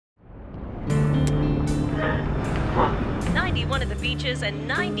81 at the beaches and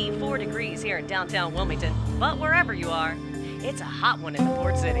 94 degrees here in downtown Wilmington. But wherever you are, it's a hot one in the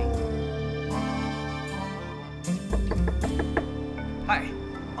port city. Hi,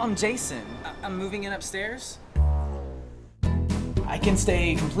 I'm Jason. I'm moving in upstairs. I can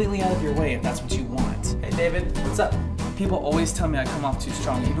stay completely out of your way if that's what you want. Hey David, what's up? People always tell me I come off too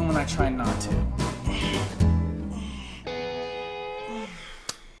strong, even when I try not to.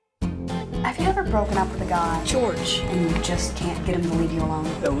 Have you ever broken up with a guy, George, and you just can't get him to leave you alone?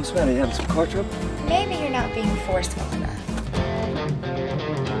 What's the matter? You having some car trouble? maybe you're not being forceful enough.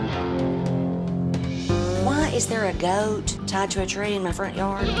 Why is there a goat tied to a tree in my front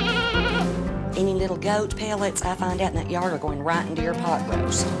yard? Any little goat pellets I find out in that yard are going right into your pot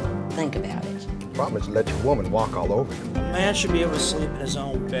roast. Think about it. The problem is you let your woman walk all over you. A man should be able to sleep in his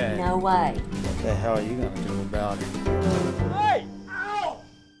own bed. No way. What the hell are you gonna do about it? Hey! Ow!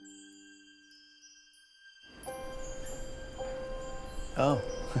 Oh,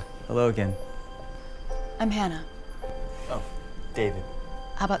 hello again. I'm Hannah. Oh, David.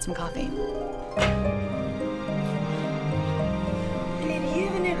 How about some coffee? Did you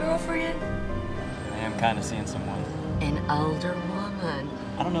have a new girlfriend? I am kind of seeing someone. An older woman.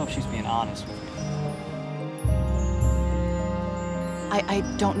 I don't know if she's being honest with me. I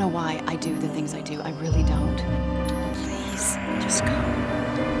don't know why I do the things I do. I really don't. Please, just go.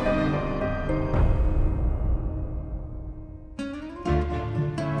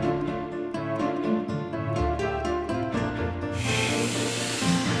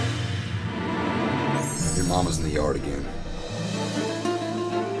 Your mama's in the yard again.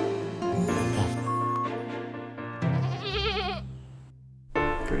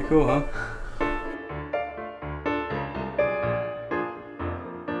 Pretty cool, huh?